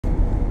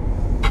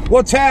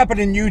What's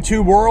happening,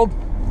 YouTube world?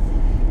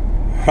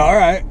 All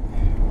right.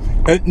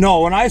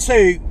 No, when I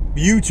say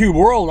YouTube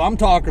world, I'm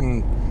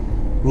talking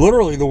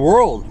literally the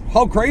world.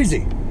 How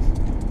crazy.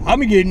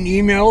 I'm getting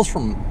emails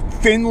from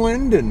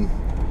Finland and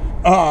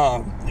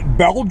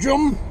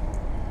Belgium.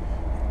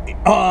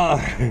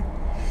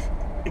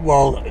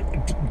 Well,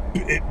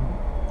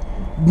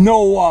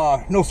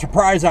 no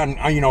surprise on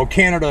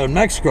Canada and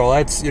Mexico.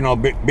 That's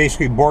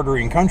basically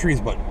bordering countries.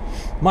 But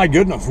my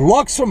goodness,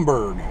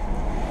 Luxembourg.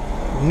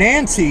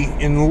 Nancy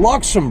in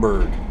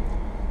Luxembourg.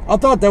 I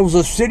thought that was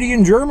a city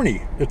in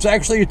Germany. It's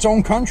actually its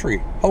own country.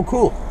 How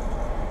cool.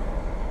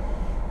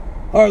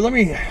 All right, let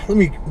me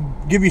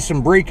give you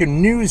some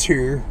breaking news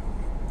here.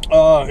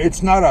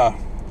 It's not a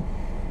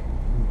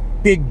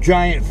big,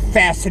 giant,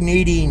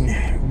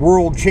 fascinating,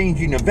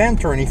 world-changing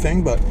event or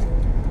anything, but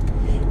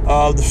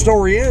the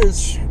story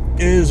is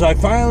I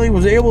finally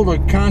was able to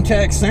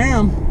contact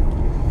Sam,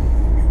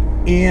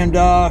 and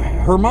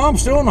her mom's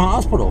still in the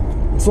hospital.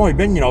 It's only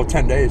been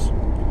 10 days.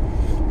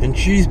 And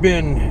she's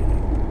been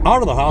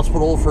out of the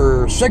hospital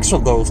for 6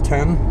 of those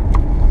 10.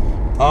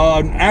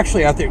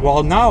 Actually, I think,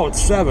 well, now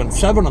it's 7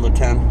 of the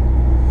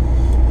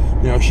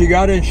 10. She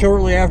got in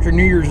shortly after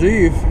New Year's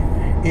Eve,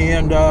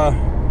 and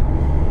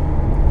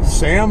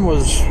Sam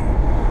was,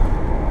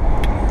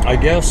 I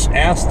guess,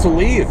 asked to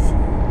leave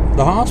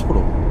the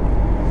hospital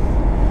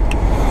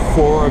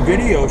for a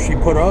video she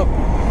put up,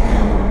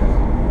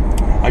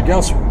 I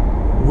guess,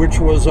 which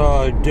was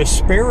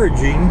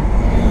disparaging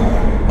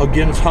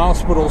against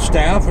hospital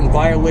staff and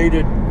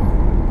violated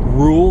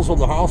rules of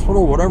the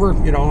hospital, whatever.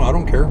 I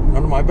don't care.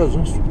 None of my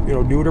business.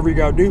 Do whatever you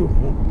gotta do.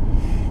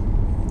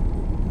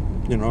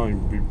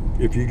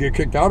 If you get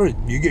kicked out,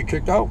 you get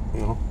kicked out.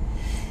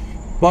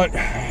 But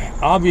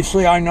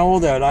obviously, I know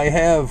that I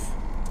have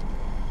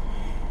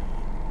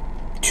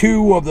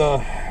 2 of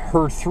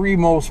her 3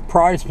 most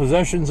prized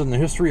possessions in the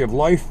history of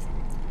life,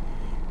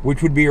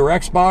 which would be her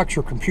Xbox,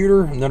 her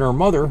computer, and then her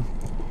mother.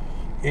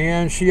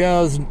 And she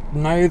has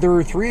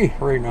neither 3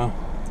 right now.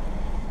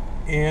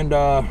 And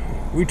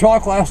we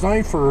talked last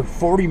night for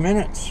 40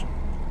 minutes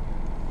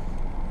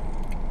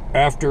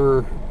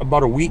after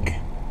about a week,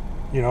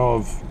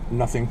 of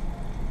nothing,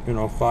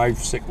 5,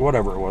 6,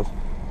 whatever it was.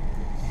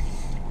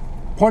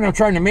 Point I'm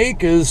trying to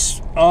make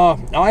is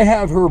I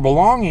have her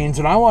belongings,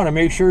 and I want to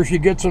make sure she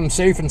gets them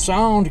safe and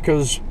sound,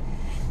 because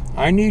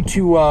I need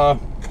to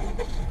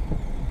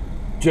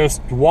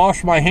just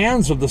wash my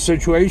hands of the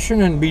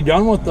situation and be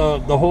done with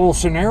the whole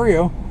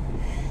scenario.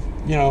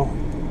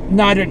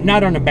 Not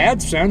in a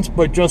bad sense,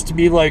 but just to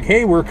be like,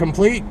 hey, we're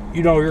complete.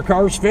 Your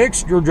car's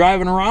fixed. You're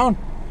driving around.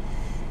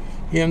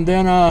 And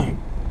then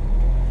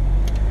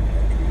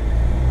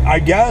I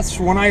guess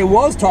when I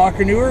was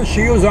talking to her,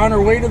 she was on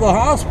her way to the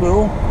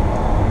hospital.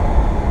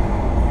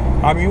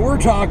 I mean, we're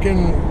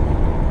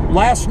talking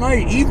last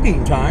night,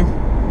 evening time.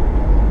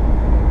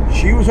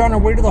 She was on her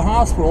way to the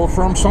hospital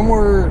from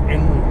somewhere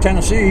in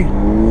Tennessee,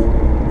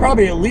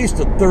 probably at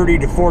least a 30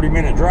 to 40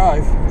 minute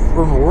drive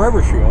from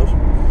wherever she was,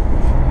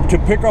 to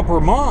pick up her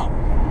mom.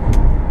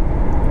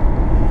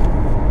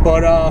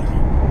 But,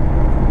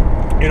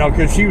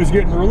 because she was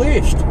getting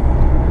released.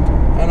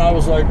 And I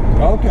was like,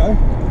 okay,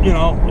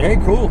 hey,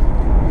 cool.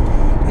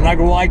 And I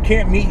go, well, I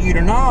can't meet you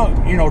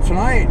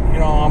tonight,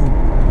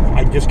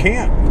 I just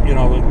can't,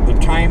 the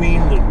timing,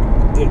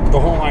 the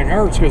whole 9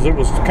 yards, because it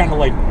was kind of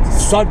like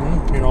sudden,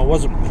 it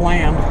wasn't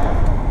planned.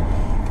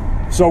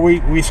 So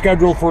we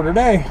scheduled for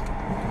today,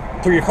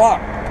 3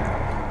 o'clock.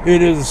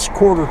 It is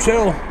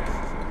 1:45,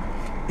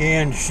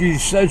 and she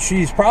said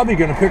she's probably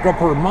going to pick up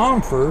her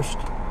mom first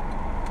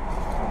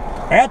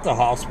at the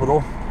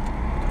hospital.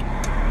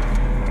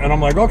 And I'm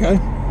like, okay,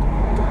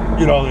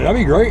 that'd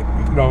be great,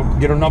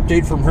 get an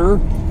update from her.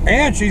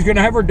 And she's going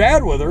to have her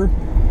dad with her,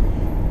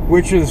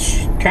 which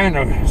is kind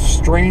of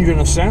strange in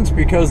a sense,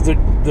 because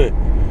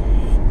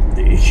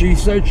she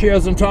said she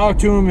hasn't talked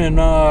to him in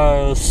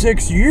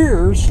 6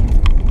 years,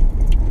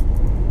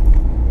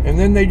 and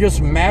then they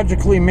just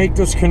magically make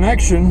this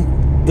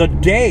connection the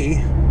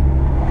day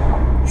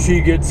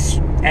she gets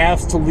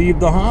asked to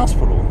leave the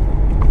hospital.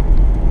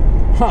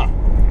 Huh.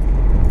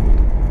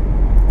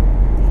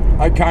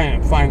 I kind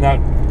of find that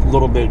a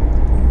little bit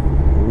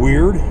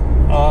weird,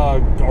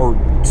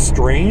 or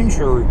strange,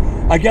 or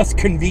I guess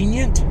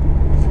convenient,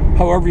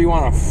 however you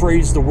want to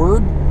phrase the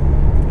word.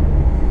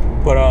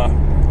 But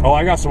oh,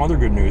 I got some other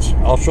good news.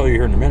 I'll show you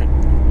here in a minute.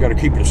 Got to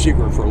keep it a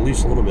secret for at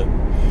least a little bit.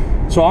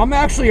 So I'm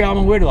actually on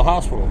my way to the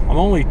hospital. I'm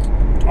only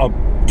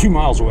 2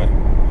 miles away.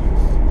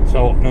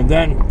 So, and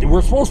then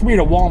we're supposed to meet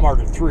at Walmart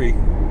at 3.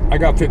 I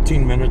got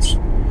 15 minutes.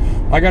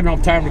 I got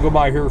enough time to go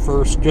by here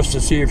first just to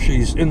see if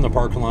she's in the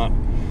parking lot,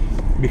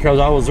 because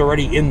I was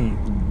already in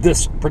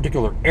this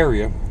particular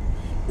area.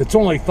 It's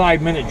only a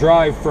 5-minute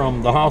drive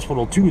from the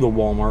hospital to the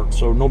Walmart,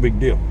 so no big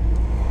deal.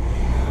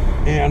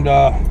 And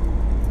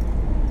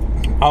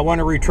I want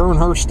to return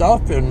her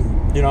stuff and,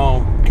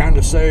 kind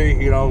of say,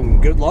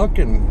 good luck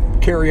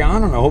and carry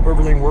on, and I hope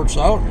everything works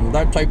out and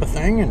that type of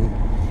thing. And,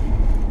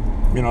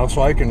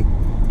 so I can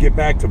get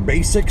back to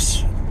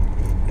basics.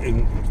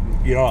 And,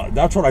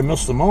 that's what I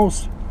miss the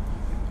most.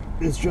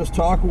 is just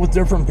talking with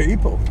different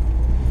people.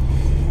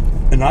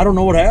 And I don't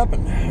know what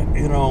happened.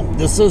 You know,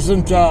 this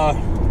isn't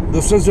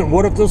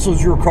what if this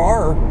was your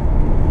car?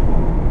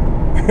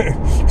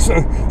 So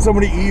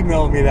somebody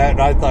emailed me that,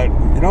 and I thought,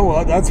 you know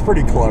what, that's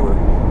pretty clever.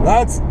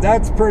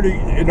 That's pretty,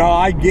 you know,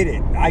 I get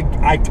it.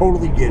 I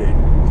totally get it.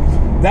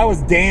 That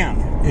was Dan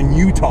in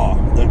Utah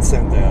that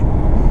sent that.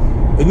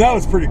 And that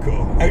was pretty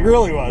cool. It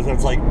really was. I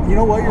was like, you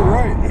know what, you're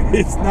right.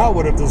 It's not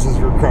what if this is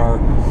your car.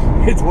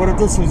 It's what if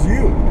this was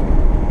you.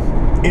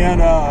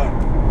 And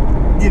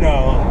you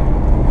know,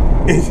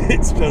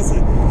 it's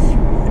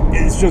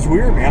just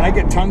weird, man. I'm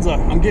getting tons of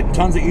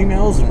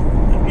emails,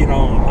 and you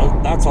know,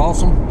 that's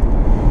awesome.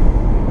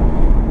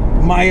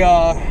 My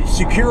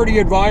security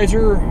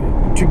advisor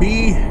to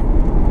be,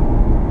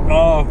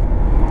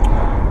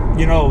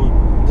 you know,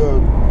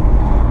 the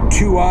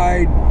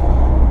two-eyed,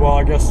 well,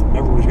 I guess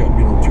everybody's got,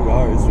 you know, two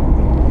eyes.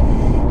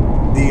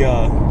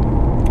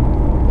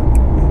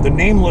 The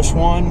nameless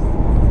one,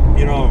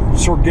 you know,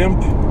 Sir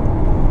Gimp,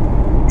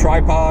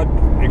 Tripod,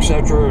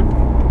 etc.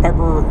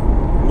 Pepper,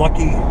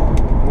 Lucky,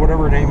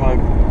 whatever name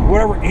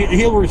whatever,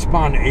 he'll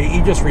respond.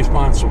 He just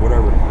responds to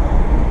whatever.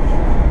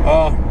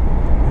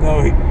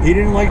 No, he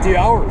didn't like the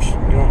hours,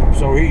 you know,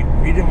 so he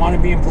didn't want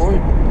to be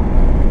employed.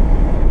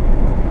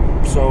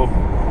 So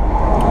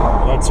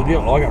that's the deal.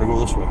 Oh, I gotta go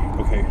this way.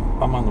 Okay,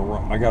 I'm on the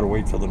wrong. I gotta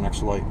wait till the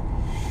next light.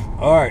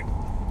 All right,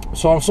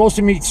 so I'm supposed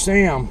to meet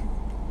Sam,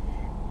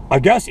 I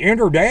guess, and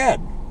her dad,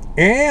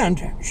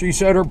 and she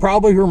said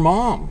probably her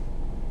mom,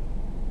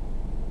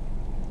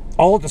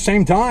 all at the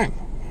same time.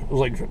 I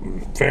was like,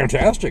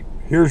 fantastic.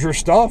 Here's your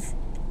stuff.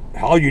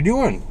 How you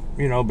doing?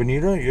 You know,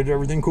 Benita, is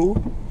everything cool?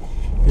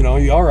 You know,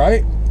 you all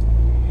right?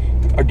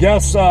 I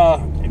guess,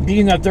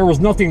 being that there was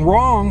nothing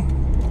wrong,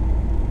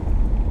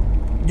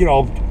 you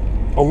know,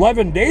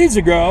 11 days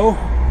ago,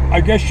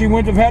 I guess she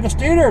wouldn't have had to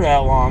stay there that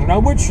long, now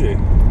would she?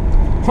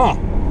 Huh.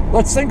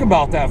 Let's think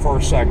about that for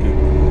a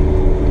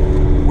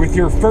second. With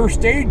your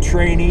first aid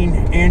training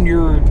and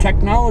your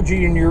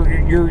technology and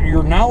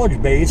your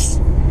knowledge base,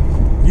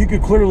 you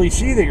could clearly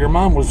see that your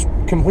mom was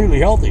completely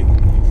healthy.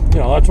 You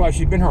know, that's why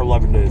she'd been here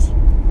 11 days.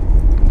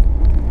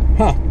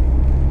 Huh.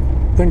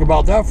 Think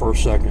about that for a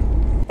second.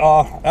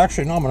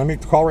 Actually, no, I'm going to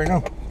make the call right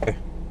now.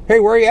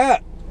 Hey, where are you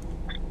at?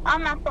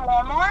 I'm at the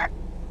Walmart.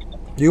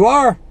 You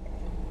are?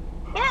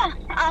 Yeah,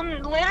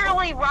 I'm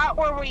literally right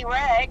where we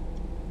wrecked.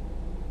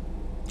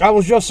 I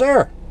was just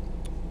there.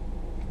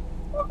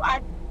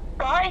 I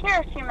got here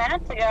a few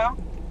minutes ago.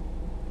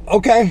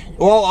 Okay,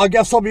 well, I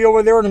guess I'll be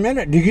over there in a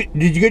minute. Did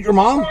you get your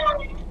mom?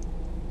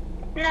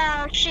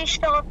 No, she's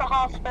still at the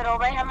hospital.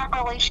 They haven't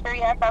released her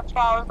yet. That's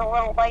why I was a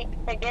little late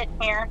to get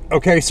here.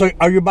 Okay, so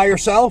are you by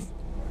yourself?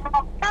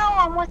 No,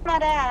 I'm with my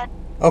dad.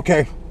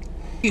 Okay.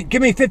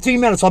 Give me 15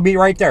 minutes. I'll be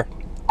right there.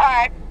 All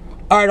right.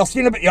 All right, I'll see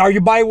you in a bit. Are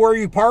you by where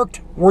you parked?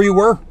 Where you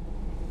were?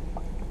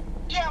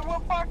 Yeah, we're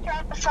parked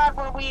right beside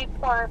where we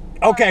were.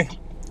 Okay.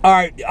 All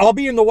right, I'll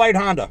be in the white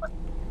Honda. All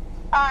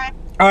right.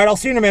 All right, I'll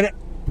see you in a minute.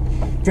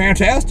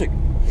 Fantastic.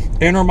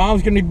 And her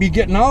mom's going to be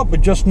getting out,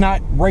 but just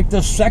not right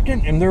this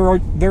second. And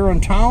they're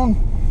in town.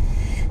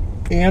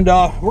 And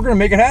we're going to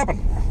make it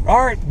happen.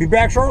 All right, be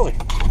back shortly.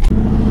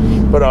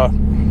 But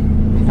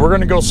we're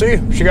going to go see.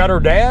 She got her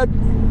dad.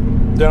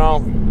 You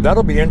know,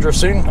 that'll be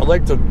interesting. I'd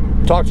like to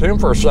talk to him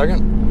for a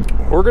second.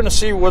 We're going to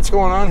see what's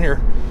going on here.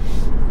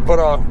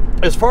 But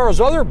as far as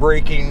other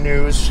breaking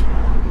news,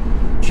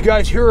 did you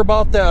guys hear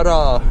about that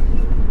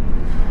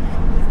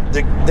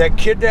that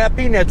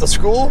kidnapping at the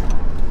school?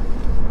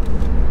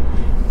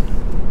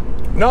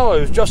 No,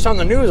 it was just on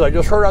the news. I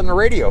just heard it on the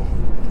radio.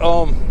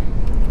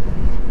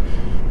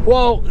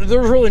 Well,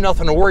 there's really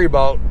nothing to worry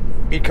about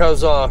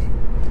because,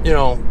 you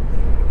know,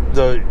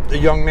 the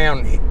young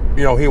man,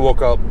 you know, he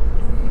woke up.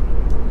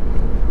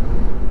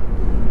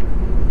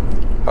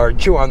 All right,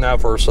 chew on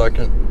that for a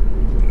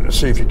second. Let's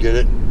see if you get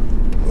it.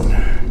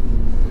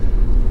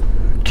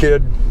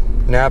 Kid,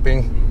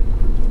 napping,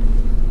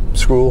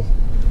 school.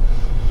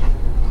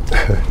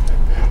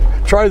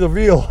 Try the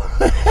veal.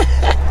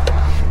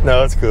 No,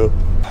 that's cool.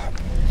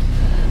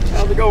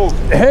 How's it going?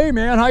 Hey,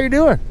 man, how you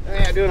doing?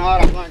 Yeah, doing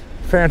hot, I think.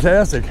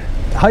 Fantastic.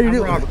 How you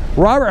doing?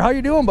 Robert, how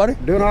you doing, buddy?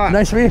 Doing hot.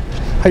 Nice to meet you.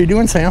 How you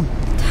doing, Sam?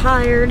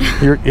 Tired.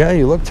 Yeah,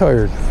 you look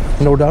tired.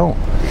 No doubt.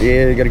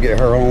 Yeah, you got to get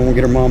her home,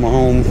 get her mama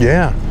home.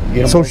 Yeah.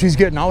 So she's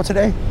getting out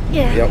today?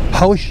 Yeah. Yep.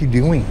 How is she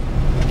doing?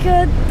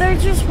 Good. They're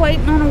just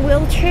waiting on a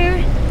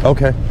wheelchair.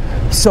 Okay.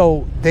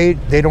 So they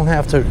don't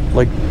have to,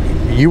 like,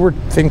 you were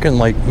thinking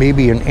like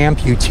maybe an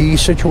amputee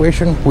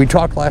situation? We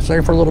talked last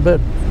night for a little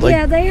bit. Like,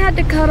 yeah, they had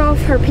to cut off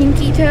her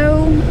pinky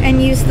toe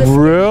and use the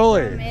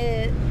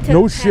really?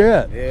 No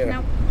shit.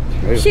 Yeah.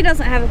 Nope. She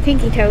doesn't have a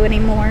pinky toe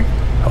anymore.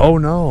 Oh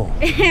no.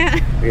 Yeah.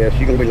 Yeah,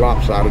 she's gonna be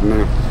lopsided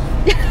now.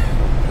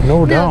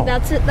 No No, doubt.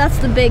 that's it. That's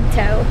the big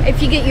toe.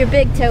 If you get your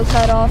big toe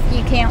cut off,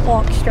 you can't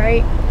walk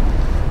straight.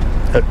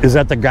 Is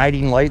that the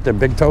guiding light, the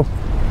big toe?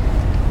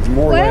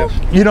 More or Well,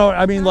 less. You know,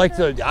 I mean, like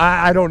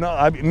I don't know.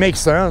 It makes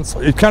sense.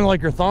 It's kind of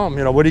like your thumb.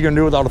 You know, what are you gonna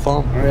do without a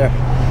thumb?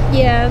 Yeah.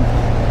 Yeah,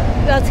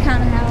 that's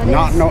kind of how it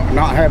is.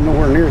 Not having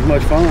nowhere near as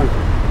much fun.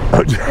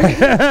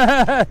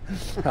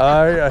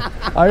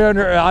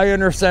 I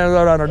understand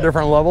that on a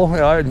different level.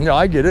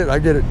 I get it. I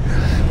get it.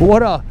 What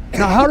now?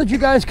 How did you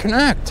guys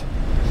connect?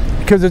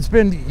 Because it's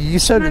been, you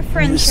said, My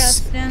friend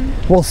Cheston.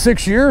 Well,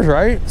 6 years,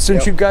 right?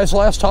 Since you guys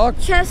last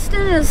talked.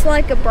 Cheston is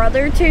like a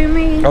brother to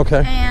me.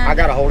 Okay. And I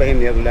got a hold of him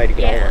the other day to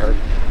get hold of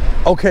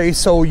her. Okay,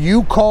 so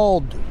you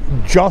called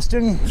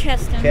Justin?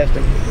 Cheston.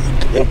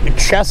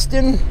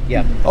 Cheston?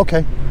 Yeah.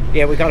 Okay.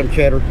 Yeah, we call him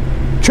Cheddar.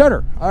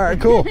 Cheddar. All right,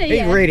 cool. He's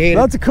Yeah. red-headed.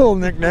 That's a cool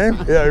nickname.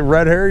 Yeah,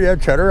 red hair. Yeah,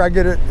 Cheddar. I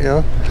get it.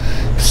 Yeah.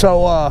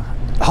 So,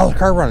 how's the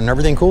car running?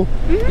 Everything cool?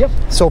 Yep.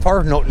 So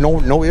far,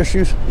 no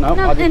issues. No,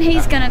 No, and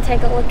he's gonna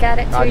take a look at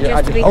it too,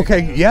 just to be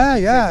Okay. safe.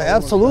 Yeah.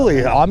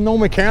 Absolutely. I'm no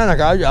mechanic.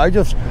 I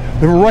just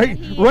right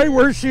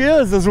where she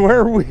is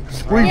where we.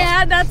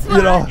 Yeah, that's why.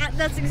 You know,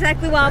 That's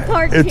exactly why I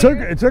parked It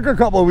here. took a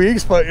couple of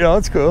weeks, but you know,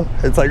 it's cool.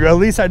 It's like, at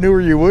least I knew where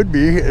you would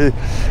be.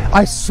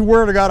 I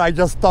swear to God, I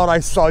just thought I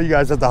saw you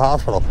guys at the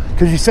hospital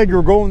because you said you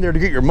were going there to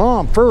get your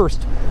mom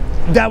first.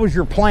 That was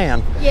your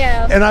plan.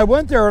 Yeah. And I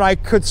went there and I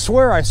could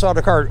swear I saw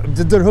the car.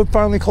 Did the hood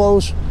finally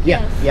close?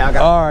 Yeah, I got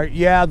All right.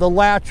 Yeah, the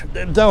latch,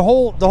 the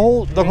whole.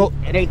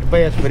 it ain't the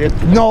best, but it's...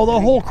 No, the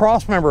whole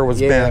cross member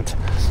was Yeah. bent,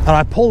 and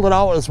I pulled it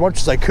out as much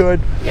as I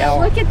could. Yeah,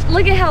 look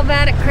at how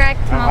bad it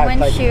cracked my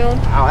windshield.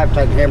 I'll have to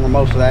take the camera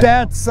most of that.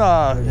 That's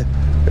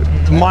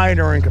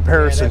minor in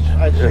comparison.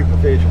 That's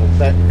superficial.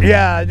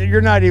 Yeah,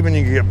 you're not even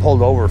going to get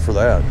pulled over for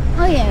that.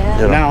 Oh yeah.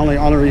 You know?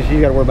 Now, only reason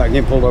you got to worry about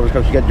getting pulled over is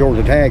because you got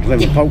Georgia tags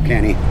living in Polk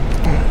County.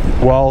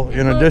 Well,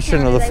 in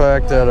addition to the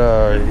fact that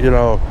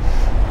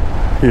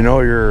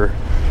you're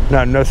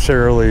not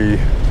necessarily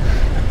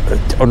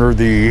under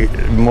the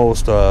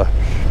most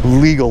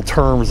legal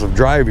terms of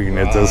driving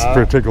at this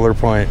particular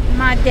point.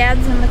 My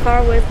dad's in the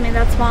car with me.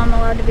 That's why I'm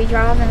allowed to be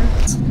driving.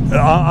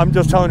 I'm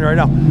just telling you right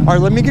now. All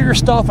right, let me get your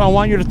stuff. I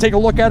want you to take a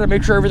look at it,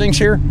 make sure everything's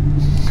here.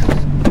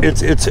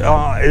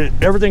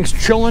 Everything's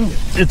chilling.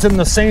 It's in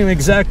the same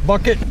exact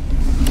bucket.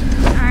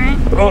 All right.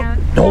 Yeah.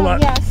 Hold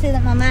on. Yeah, I see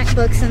that my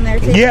MacBook's in there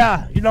too.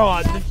 Yeah, You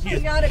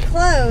got it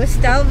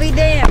closed. I'll be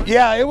damned.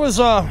 yeah, it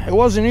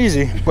wasn't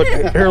easy, but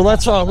here,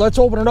 let's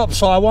open it up.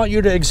 So I want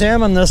you to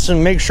examine this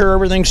and make sure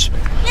everything's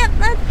Yep,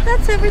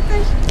 that's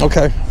everything.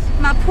 okay.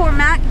 My poor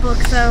MacBook,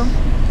 though.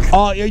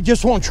 It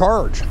just won't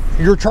charge.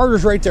 Your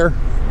charger's right there,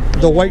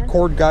 the white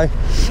cord guy.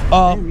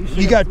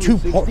 You got two.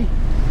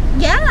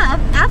 Yeah,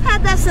 I've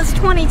had that since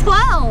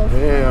 2012.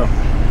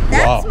 Yeah.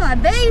 That's Wow. my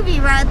baby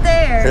right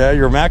there. Yeah,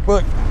 your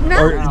MacBook. No.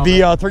 Or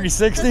the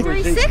 360. The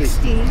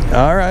 360.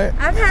 All right.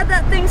 I've had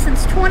that thing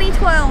since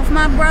 2012.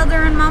 My brother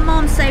and my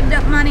mom saved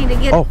up money to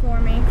get it for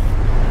me.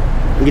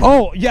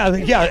 Oh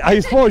yeah. I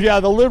suppose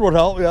the lid would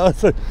help. Yeah.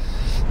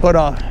 But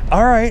all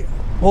right.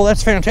 Well,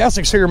 that's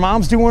fantastic. So your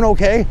mom's doing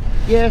okay?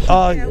 Yes.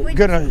 We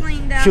just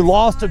cleaned out She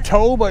lost a spot.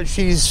 toe, but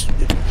she's.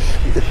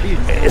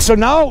 So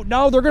now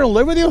they're gonna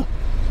live with you?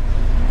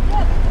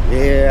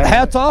 Yeah.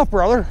 Hats off,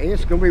 brother.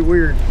 It's gonna be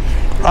weird.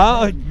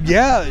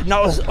 Yeah.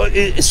 No.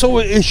 So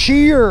is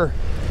she your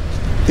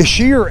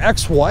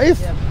ex-wife?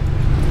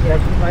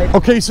 Yeah.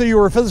 Okay, so you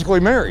were physically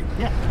married.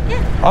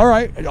 Yeah. All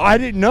right. I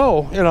didn't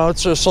know.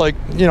 It's just like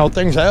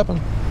things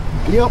happen.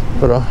 Yep.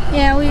 But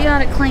Yeah, we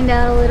got it cleaned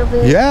out a little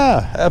bit.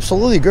 yeah,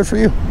 absolutely. Good for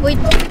you. We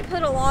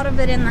put a lot of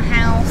it in the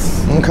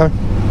house. Okay.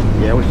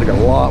 Yeah, we still got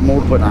a lot more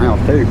to put in the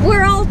house too.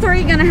 We're all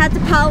three gonna have to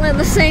pile in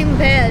the same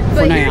bed.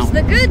 But now. here's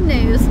the good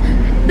news.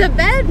 The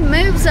bed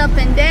moves up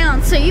and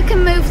down, so you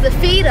can move the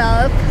feet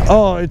up.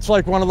 Oh, it's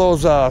like one of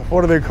those.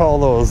 What do they call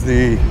those?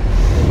 The.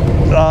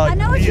 I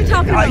know what you're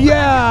talking about. but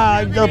Yeah,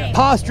 I don't know the the name.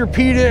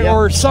 posturepedic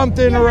or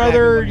something or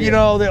other. The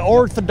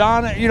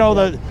orthodontic.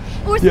 The.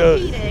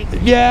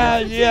 Orthopedic. Yeah,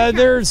 That's what you're trying to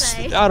there's.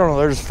 say. I don't know.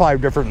 There's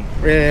 5 different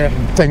Yeah.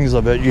 things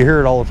of it. You hear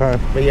it all the time.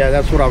 But yeah,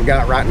 that's what I've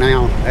got right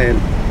now.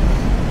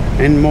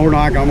 And more than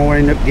likely, I'm gonna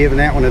end up giving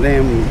that one to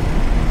them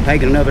and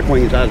taking another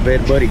queen size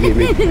bed Buddy gave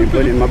me and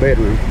put it in my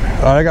bedroom.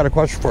 I got a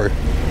question for you.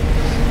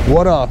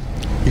 What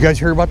you guys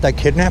hear about that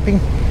kidnapping?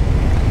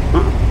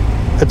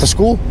 At the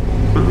school?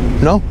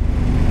 No?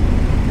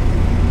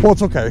 Well,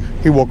 it's okay.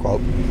 He woke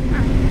up.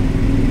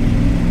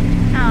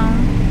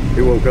 Oh,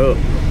 He woke up.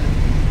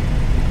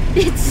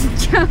 it's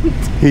a joke.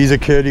 He's a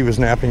kid. He was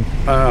napping.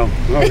 Oh,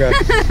 okay.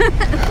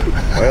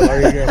 Well,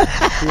 there you go.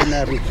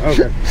 Kidnapping.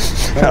 Okay.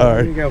 All There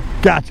right. you go.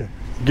 Gotcha.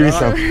 Give me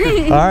some.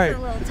 All right. a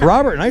little tired.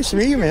 Robert, nice to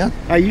meet you, man.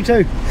 Hey, you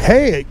too.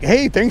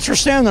 Hey, thanks for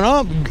standing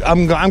up.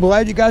 I'm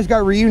glad you guys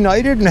got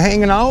reunited and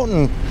hanging out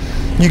and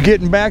you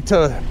getting back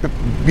to,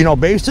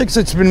 basics.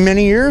 It's been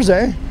many years,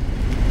 eh?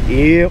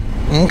 Yep.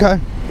 Okay.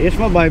 It's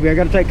my baby. I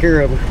got to take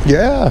care of her.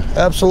 Yeah,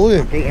 absolutely.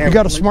 Can't have You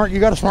got a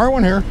sleep. smart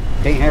one here.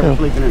 Can't have her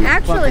sleeping in the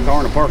Actually, fucking car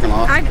in the parking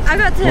lot. I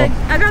got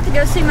to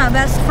go see my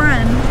best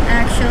friend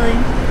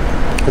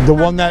actually. The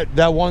one that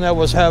one that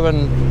was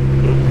having.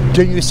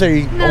 Didn't you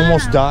say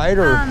almost died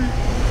or?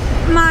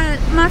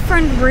 My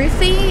friend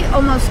Ruthie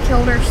almost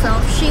killed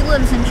herself. She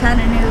lives in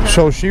Chattanooga.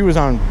 So she was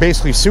on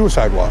basically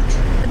suicide watch.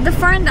 The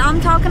friend I'm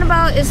talking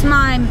about is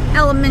my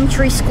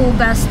elementary school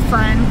best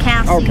friend,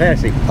 Cassie. Oh,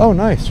 Cassie. Oh,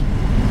 nice.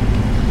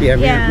 Yeah,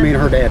 Yeah. me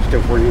and her dad's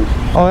still friends.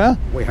 Oh yeah.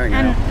 We hang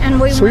out. And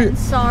we Sweet. went and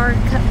saw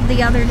her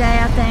the other day,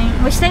 I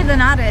think. We stayed the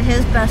night at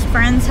his best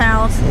friend's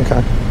house.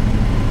 Okay.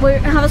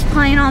 I was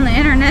playing on the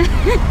internet.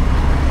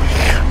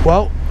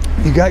 Well,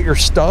 you got your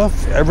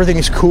stuff.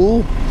 Everything's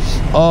cool.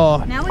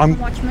 Now we can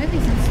watch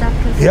movies and stuff.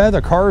 'Cause Yeah,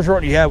 the car's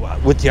running. Yeah,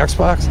 with the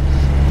Xbox.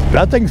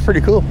 That thing's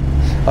pretty cool.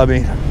 I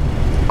mean,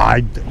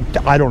 I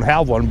don't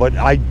have one, but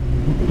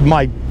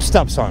my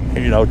stepson,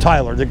 you know,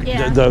 Tyler,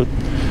 Yeah. the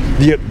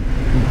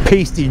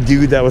pasty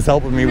dude that was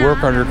helping me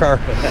work on your car.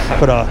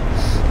 But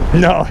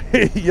no,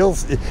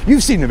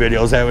 you've seen the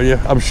videos, haven't you?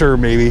 I'm sure,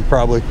 maybe,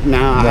 probably. No,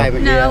 I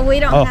haven't No, yet. we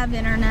don't Oh. have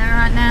internet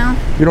right now.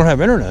 You don't have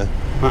internet.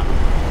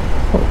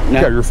 You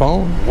No. got your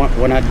phone.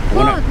 When I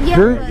Yeah,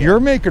 but You're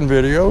making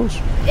videos.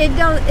 it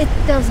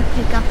doesn't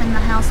pick up in the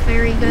house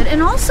very good.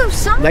 And also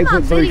some they of my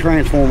put 3 videos.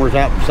 transformers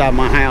outside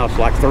my house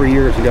like 3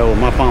 years ago, and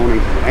my phone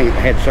ain't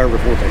had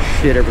service worth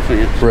a shit ever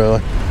since.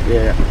 Really?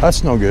 Yeah,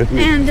 That's no good.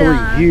 And, 3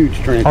 huge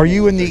transformers. Are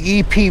you in the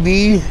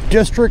EPB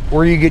district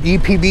where you get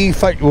EPB?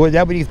 Would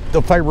that be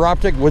the fiber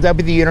optic? Would that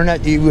be the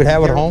internet that you would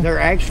have at home?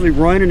 They're actually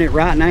running it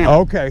right now.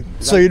 Okay,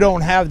 so you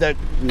don't have that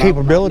No,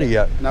 capability not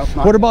yet. yet. No, not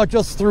What yet. about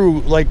just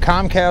through like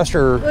Comcast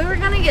or? We were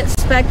gonna get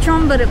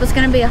Spectrum, but it was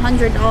gonna be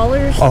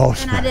 $100. Oh,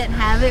 and I didn't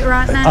have it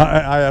right now.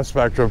 I have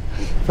Spectrum.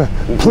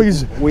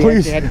 Please, We please,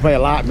 actually had to pay a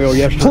light bill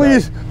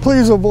yesterday.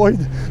 please avoid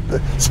the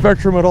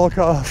Spectrum at all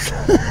costs.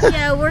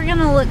 Yeah, we're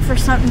gonna look for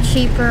something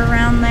cheaper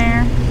around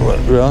there.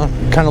 Yeah,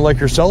 kind of like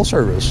your cell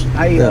service.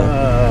 Hey,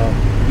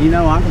 you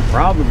know, I can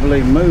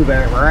probably move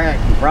that rack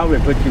and probably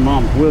put your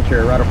mom's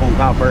wheelchair right up on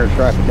top of her and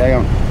strap it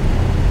down.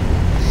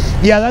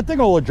 Yeah, that thing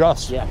will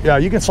adjust. Yeah.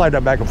 You can slide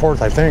that back and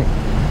forth, I think.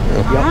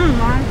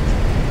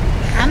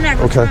 I've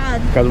never Okay.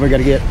 tried. Because we got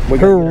to get...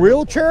 Her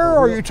wheelchair, or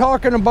are you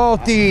talking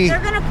about the They're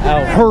gonna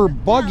put her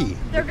buggy? No,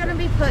 they're gonna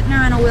be putting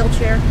her in a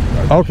wheelchair.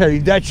 Okay,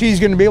 that she's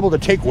going to be able to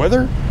take with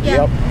her?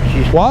 Yeah. Yep.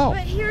 She's Wow.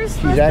 But here's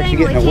the She's thing, actually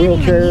we getting a can't even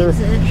wheelchair. use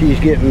it. She's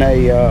getting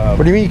a...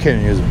 What do you mean you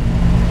can't use it?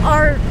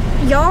 Our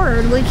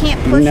yard, we can't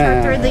push her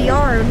Nah. through the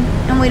yard,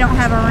 and we don't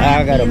have a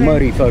ramp. I got a either.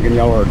 muddy fucking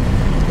yard.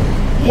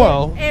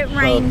 Well, it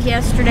rained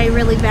yesterday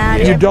really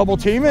bad. you double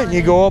team it and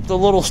you go up the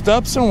little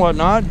steps and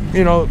whatnot.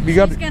 You know, you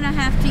got. She's gonna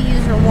have to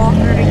use her walker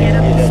to get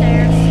up the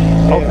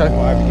stairs. Okay.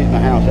 I'll have to get in the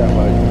house that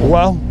way.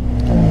 Well,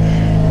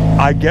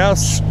 I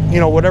guess, you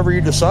know, whatever you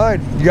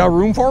decide. You got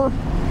room for her?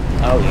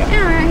 Oh, yeah.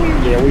 Yeah,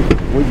 right here.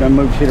 Yeah, we've done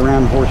moved shit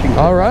around before she can...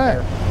 All right.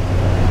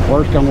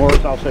 Worst come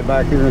worst, I'll sit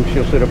back here and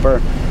she'll sit up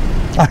there.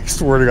 I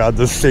swear to God,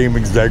 the same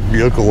exact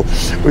vehicle.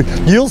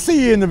 You'll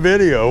see in the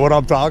video what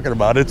I'm talking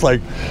about. It's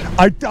like,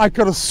 I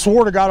could have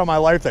swore to God on my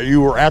life that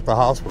you were at the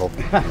hospital.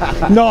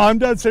 No, I'm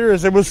dead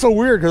serious. It was so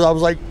weird because I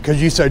was like,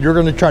 because you said you're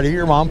going to try to get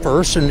your mom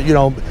first. And, you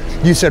know,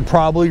 you said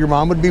probably your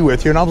mom would be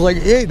with you. And I was like,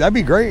 hey, that'd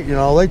be great. You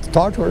know, I'd like to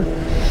talk to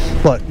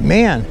her. But,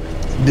 man,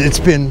 it's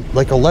been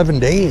like 11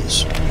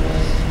 days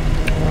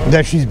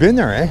that she's been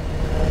there,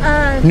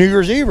 eh? New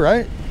Year's Eve,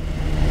 right?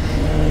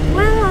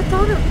 Well, I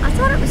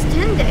thought it was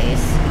 10 days.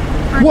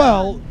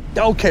 Well,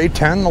 okay,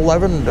 10,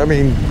 11. I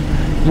mean,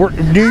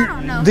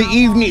 don't know the how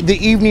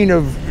evening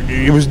of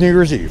it was New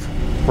Year's Eve,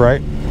 right?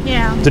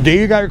 Yeah. The day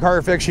you got your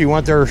car fixed, you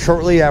went there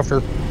shortly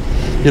after.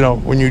 You know,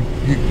 when you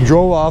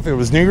drove off, it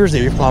was New Year's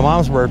Eve, my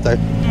mom's birthday.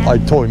 Yeah. I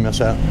totally missed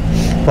that,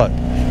 but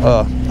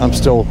I'm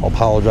still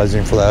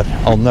apologizing for that.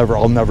 I'll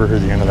never hear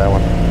the end of that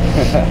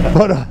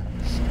one.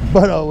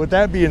 but with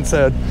that being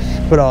said,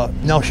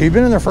 no, she'd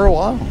been in there for a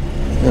while.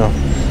 You know,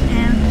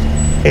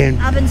 Yeah. and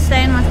I've been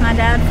staying with my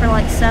dad for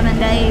like 7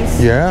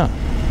 days. yeah.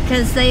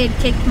 Because they had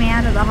kicked me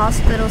out of the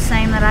hospital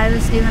saying that I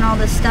was doing all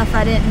this stuff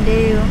I didn't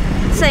do.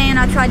 Saying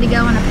I tried to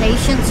go in a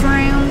patient's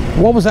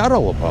room. What was that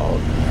all about?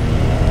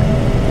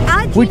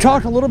 We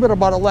talked a little bit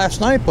about it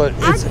last night, but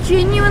I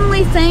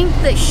genuinely think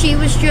that she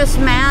was just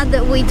mad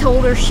that we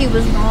told her she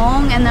was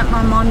wrong and that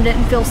my mom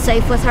didn't feel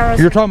safe with her.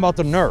 you're talking about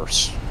the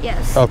nurse.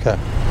 Yes. Okay.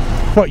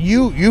 But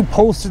you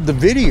posted the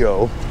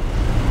video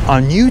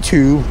on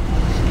YouTube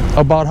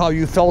about how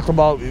you felt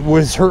about,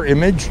 was her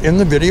image in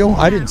the video?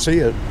 I didn't see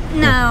it.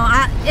 No,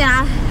 I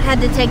had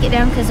to take it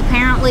down because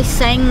apparently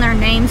saying their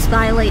names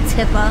violates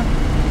HIPAA.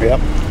 Yep.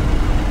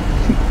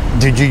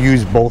 Did you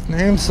use both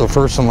names, the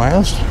first and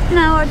last?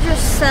 No, I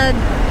just said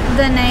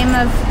the name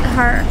of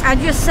her. I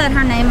just said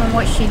her name and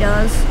what she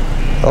does.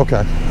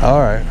 Okay. All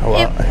right.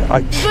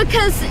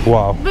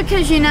 Well,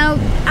 Because you know,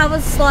 I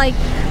was like,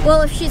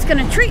 well, if she's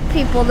going to treat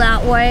people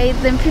that way,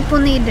 then people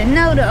need to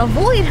know to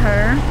avoid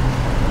her.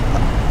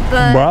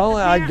 But well,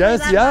 I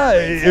guess, yeah.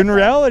 In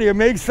reality, it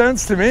makes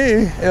sense to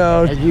me.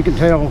 As you can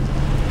tell,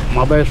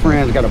 my best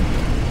friend's got a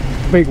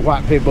big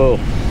white pit bull.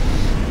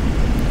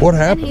 What and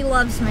happened? he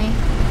loves me.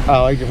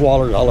 Oh, he just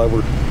wallers all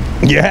over.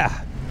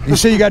 Yeah. You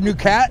say you got a new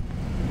cat?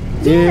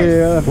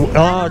 Yes. Yeah.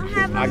 I don't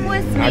have him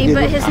with I me, give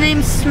but it- his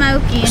name's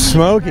Smokey. And he's a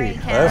Smokey. great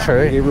cat. That's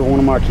right. Every one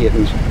of my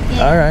kittens.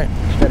 Yeah. All right.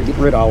 Instead of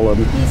getting rid of all of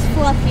them. He's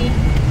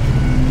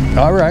fluffy.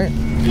 All right.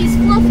 He's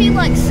fluffy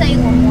like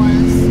Salem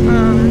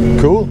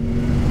was. Cool.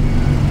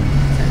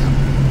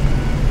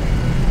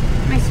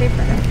 My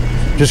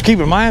super. Just keep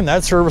in mind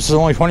that service is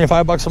only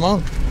 $25 a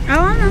month. Oh,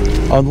 I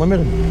know.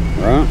 Unlimited.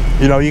 Right.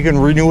 You know, you can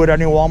renew it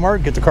at any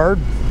Walmart, get the card,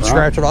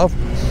 scratch it off.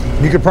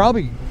 You could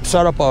probably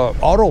set up a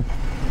auto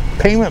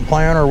payment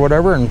plan or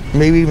whatever, and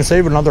maybe even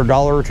save another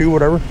 $1 or $2,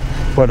 whatever.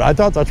 But I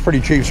thought that's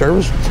pretty cheap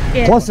service.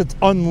 Yeah. Plus, it's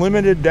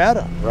unlimited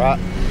data. Right.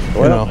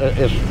 Well,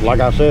 it's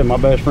like I said, my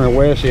best friend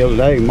Wes the other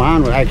day,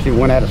 mine actually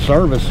went out of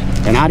service,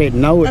 and I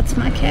didn't know it. That's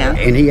my cat.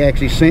 And he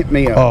actually sent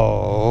me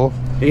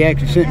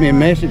a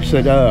message,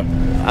 said,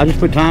 I just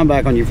put time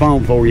back on your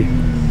phone for you.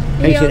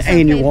 He said,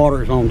 and your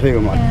water's on too.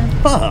 I'm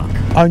like, fuck.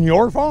 On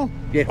your phone?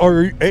 Yeah.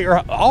 Or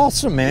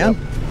awesome, man.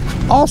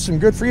 Yep. Awesome,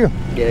 good for you.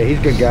 Yeah, he's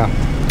a good guy.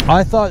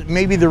 I thought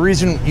maybe the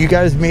reason you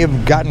guys may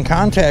have gotten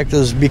contact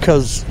is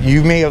because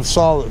you may have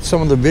saw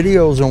some of the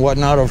videos and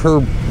whatnot of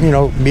her, you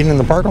know, being in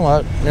the parking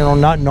lot, you know,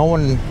 not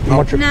knowing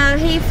much. No,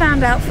 he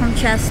found out from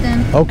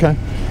Cheston. Okay.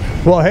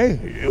 Well, hey,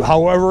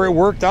 however it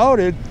worked out,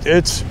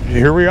 it's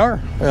here we are.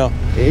 Yeah.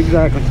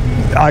 Exactly.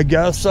 I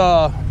guess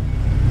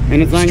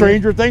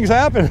stranger things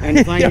happen. And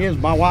the thing is,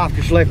 my wife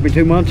just left me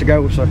 2 months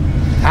ago, so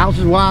house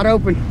is wide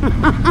open.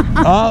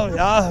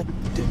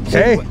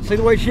 Hey, see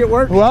the way shit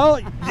works? Well,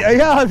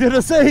 yeah, I was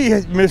gonna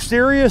say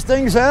mysterious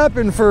things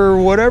happen for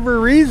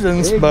whatever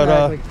reasons,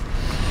 exactly.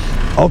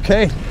 But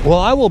okay. Well,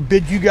 I will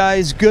bid you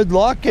guys good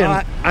luck,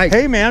 and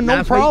hey, man,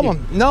 no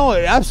problem. No,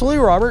 absolutely,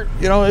 Robert.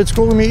 You know, it's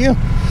cool to meet you.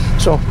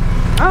 So.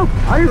 Oh,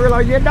 I didn't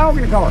realize you had a dog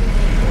in the car.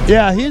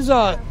 Yeah, he's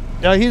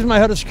my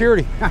head of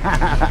security.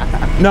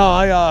 No,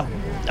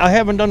 I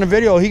haven't done a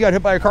video. He got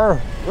hit by a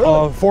car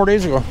 4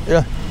 days ago.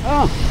 Yeah.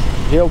 Oh,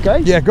 you okay?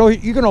 Yeah, go.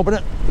 You can open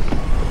it.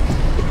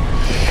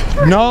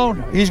 No,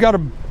 he's got a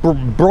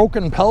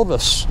broken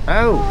pelvis.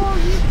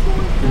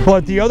 Oh.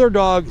 But the other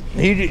dog,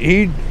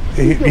 he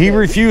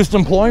refused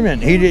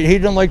employment. He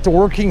didn't like the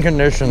working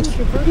conditions.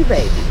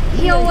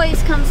 He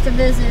always comes to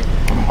visit.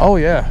 Oh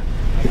yeah.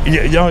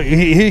 You know,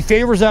 he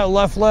favors that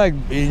left leg,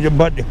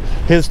 but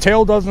his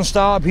tail doesn't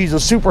stop. He's a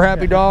super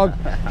happy dog.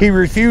 He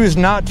refused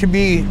not to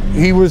be.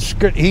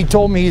 He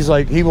told me, he's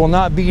like, he will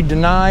not be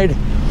denied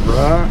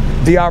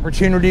the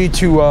opportunity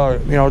to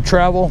you know,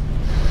 travel,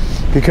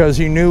 because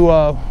he knew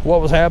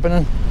what was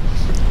happening.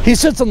 He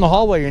sits in the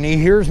hallway and he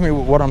hears me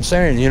what I'm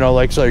saying, you know,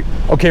 like, it's like,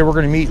 okay, we're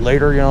gonna meet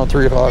later, you know,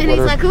 3 o'clock. And he's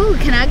like, ooh,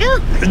 can I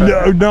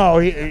go? No,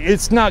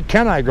 it's not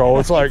can I go,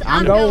 it's like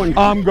I'm going.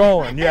 I'm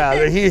going.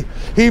 Yeah,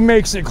 he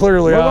makes it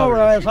clearly Move out. over,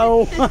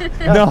 asshole.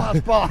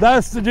 No,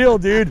 that's the deal,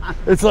 dude.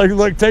 It's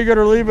like take it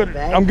or leave it.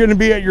 I'm gonna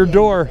be at your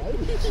door.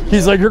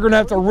 He's like, you're gonna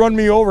have to run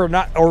me over,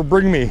 or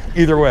bring me,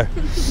 either way.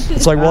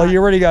 It's like, well, you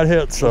already got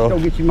hit, so.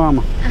 Let's go get your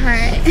mama. All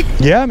right.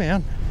 Yeah,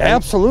 man,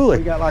 absolutely.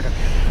 We got like a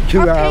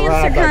Our 2-hour pants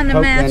ride. are kind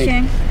of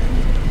matching.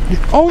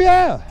 Oh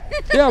yeah,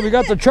 yeah, we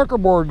got the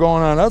checkerboard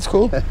going on. That's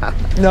cool.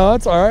 No,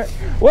 that's all right.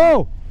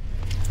 Whoa.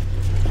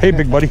 Hey,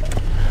 big buddy.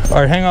 All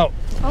right, hang out.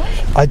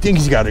 Oh. I think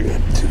he's got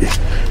a.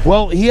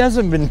 Well, he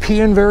hasn't been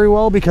peeing very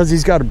well because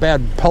he's got a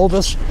bad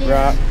pelvis.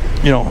 Right.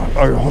 You know.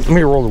 Let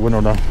me roll the window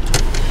down.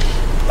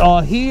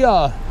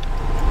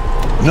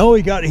 No,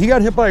 he got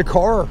hit by a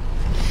car.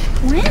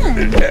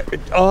 When?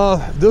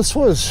 This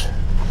was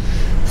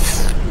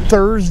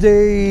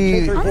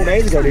Thursday. 3 or 4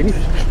 days ago, didn't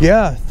you?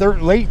 Yeah,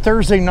 late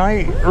Thursday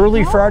night,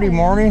 early Friday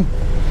morning,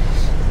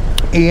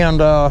 and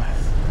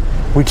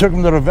we took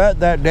him to the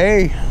vet that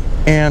day,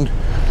 and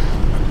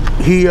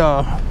he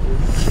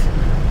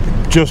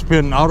just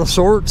been out of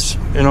sorts.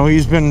 You know,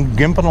 he's been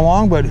gimping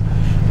along, but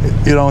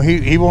you know,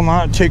 he will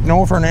not take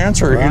no for an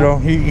answer. Right. You know,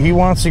 he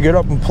wants to get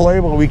up and play,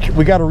 but we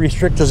got to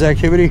restrict his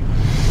activity.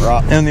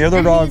 Right. And the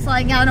other dog, he's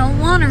like, I don't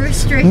want to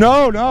restrict.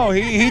 No,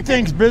 he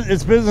thinks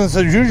it's business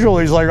as usual.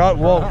 He's like, oh,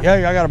 well, yeah,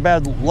 I got a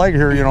bad leg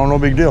here, you know, no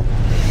big deal.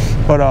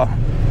 But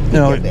you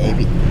know,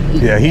 baby.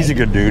 Yeah, he's a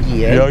good dude.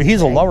 Yeah, you know,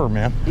 he's a lover,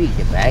 man. He's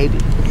a baby.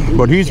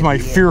 But he's my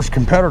fierce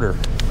competitor.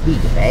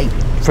 He's a baby.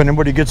 If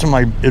anybody gets in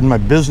my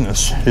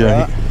business,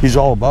 yeah, he's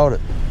all about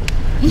it.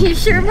 You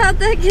sure about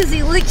that? Because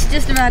he licks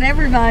just about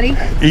everybody.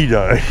 He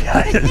does.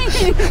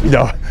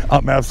 No,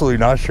 I'm absolutely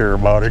not sure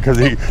about it, because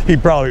he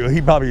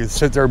probably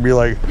sit there and be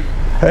like,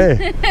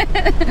 "Hey,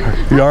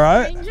 you all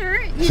right?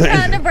 Stranger, you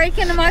trying to break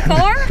into my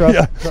car?"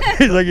 Yeah.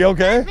 He's like, "You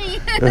okay?"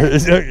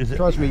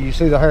 Trust me, you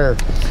see the hair.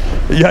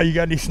 Yeah, you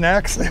got any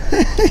snacks?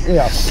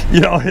 Yeah.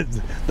 You know,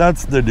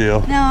 that's the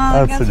deal. No,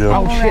 that's the deal.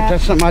 Oh shit,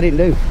 that's something I didn't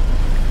do.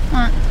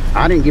 What?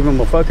 I didn't give him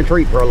a fucking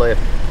treat for a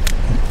left.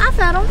 I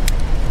fed him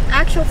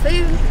actual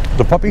food.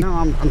 The puppy? No,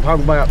 I'm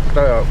talking about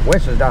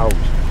Wes's dogs.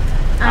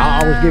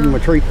 I always give him a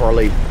treat for a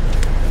leave.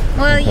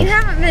 Well, you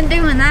haven't been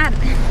doing that.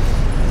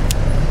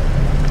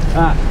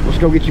 Let's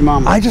go get your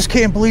mama. I just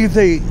can't believe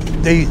they.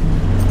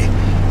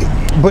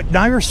 But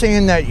now you're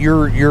saying that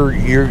your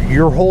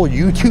whole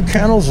YouTube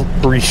channel's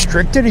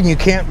restricted and you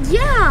can't.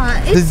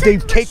 Yeah,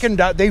 they've taken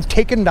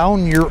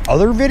down your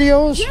other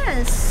videos.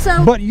 Yes.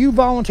 So. But you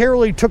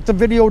voluntarily took the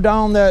video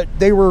down that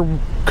they were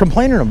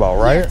complaining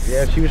about, right?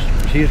 Yes. Yeah,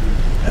 she's.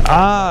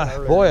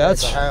 Boy,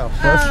 that's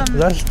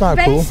not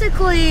cool.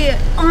 Basically,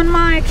 on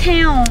my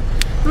account,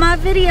 my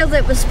video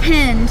that was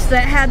pinned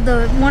that had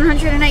the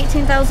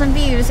 118,000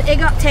 views, it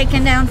got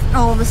taken down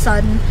all of a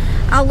sudden.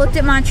 I looked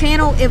at my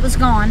channel, it was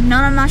gone.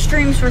 None of my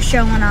streams were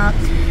showing up.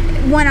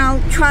 When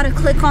I try to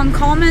click on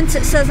comments,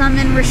 it says I'm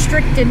in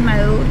restricted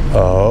mode.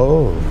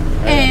 Oh.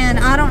 And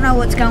I don't know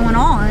what's going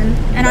on,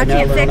 and I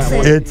can't fix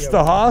it. It's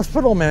the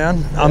hospital,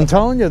 man. I'm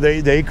telling you,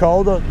 they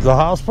called the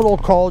hospital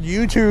called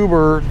YouTube,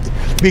 or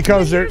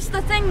because here's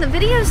the thing: the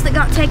videos that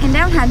got taken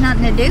down had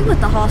nothing to do with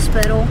the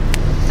hospital.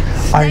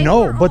 I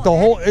know, but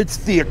it's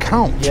the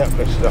account. Yeah,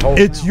 it's the whole.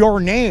 It's your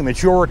name.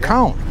 It's your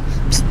account.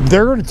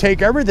 They're going to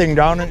take everything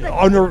down,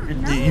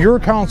 and your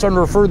account's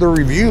under further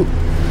review.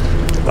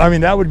 I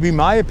mean, that would be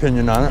my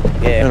opinion on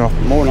it. Yeah, you know,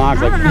 more than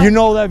likely. You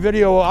know that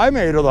video I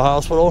made of the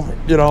hospital.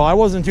 You know, I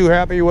wasn't too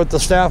happy with the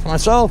staff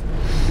myself,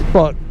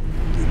 but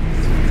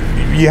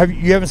you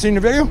haven't seen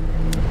the video? No,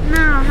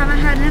 I haven't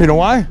had it. You know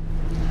why?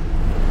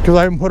 Because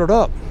I haven't put it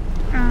up.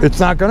 It's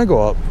not going to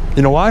go up.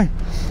 You know why?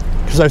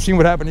 Because I've seen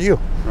what happened to you.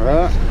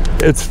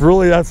 It's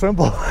really that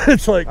simple.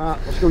 It's like,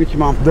 let's go get your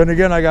mom. Then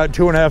again, I got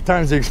 2.5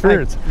 times the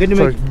experience. Hey, good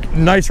to meet you.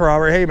 Nice,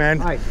 Robert. Hey, man.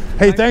 Hi.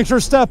 Hey, thanks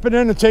for stepping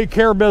in to take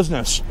care of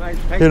business.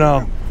 Thanks. You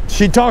know,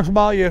 she talks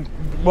about you.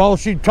 Well,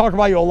 she talked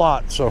about you a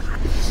lot. So,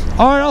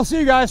 all right, I'll see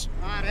you guys.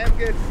 All right, have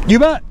good. You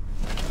bet.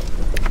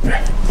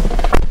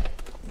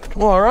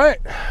 Well, all right.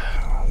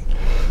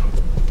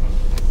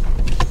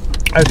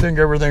 I think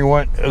everything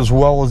went as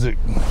well as it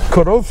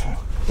could have.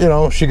 You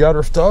know, she got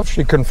her stuff.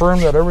 She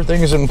confirmed that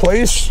everything is in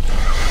place.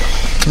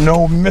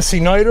 No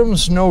missing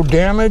items, no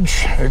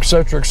damage,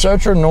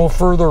 etc., no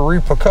further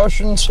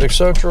repercussions,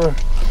 etc.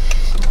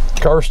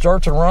 Car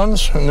starts and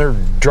runs, and they're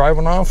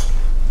driving off,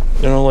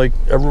 you know, like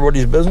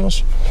everybody's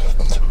business.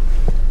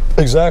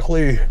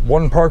 Exactly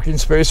one parking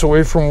space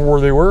away from where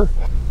they were,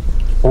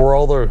 where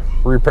all the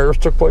repairs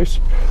took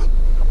place.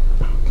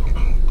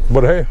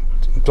 But hey,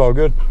 it's all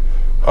good.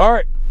 All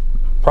right,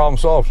 problem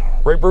solved.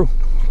 Right, Brew?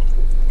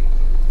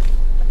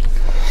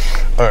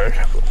 All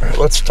right,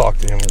 let's talk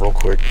to him real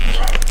quick.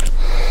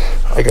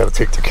 I gotta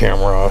take the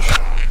camera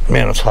off.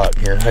 Man, it's hot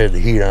in here. I had the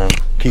heat on.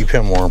 Keep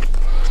him warm.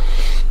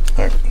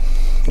 All right.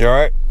 You all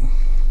right?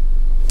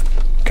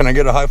 Can I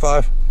get a high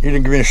five? You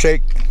didn't give me a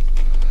shake?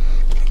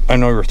 I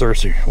know you're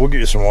thirsty. We'll get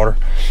you some water.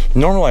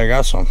 Normally I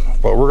got some,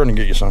 but we're gonna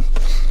get you some.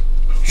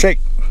 Shake.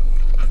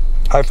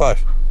 High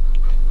five.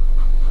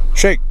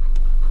 Shake.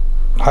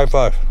 High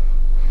five.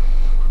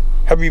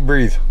 Have you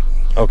breathe.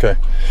 Okay.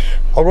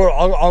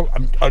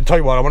 I'll tell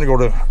you what, I'm gonna go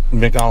to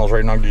McDonald's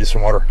right now and get you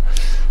some water.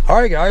 All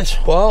right, guys.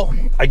 Well,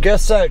 I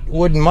guess that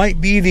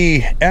might be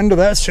the end of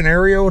that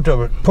scenario,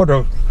 to put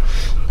a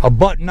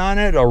button on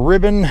it, a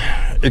ribbon,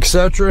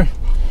 etc.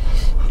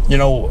 You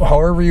know,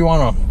 however you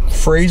want to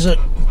phrase it.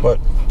 But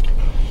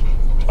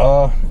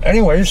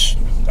anyways,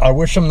 I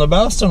wish them the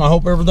best, and I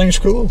hope everything's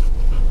cool.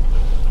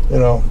 You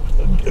know,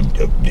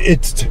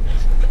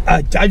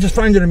 I just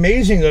find it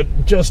amazing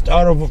that just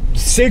out of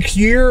 6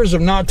 years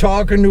of not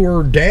talking to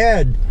her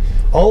dad,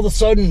 all of a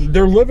sudden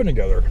they're living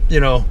together. You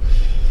know,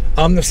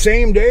 on the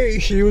same day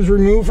she was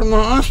removed from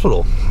the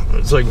hospital.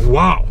 It's like,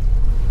 wow,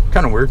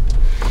 kind of weird.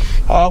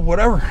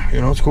 Whatever,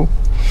 you know, it's cool.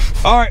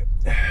 All right,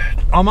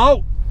 I'm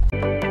out.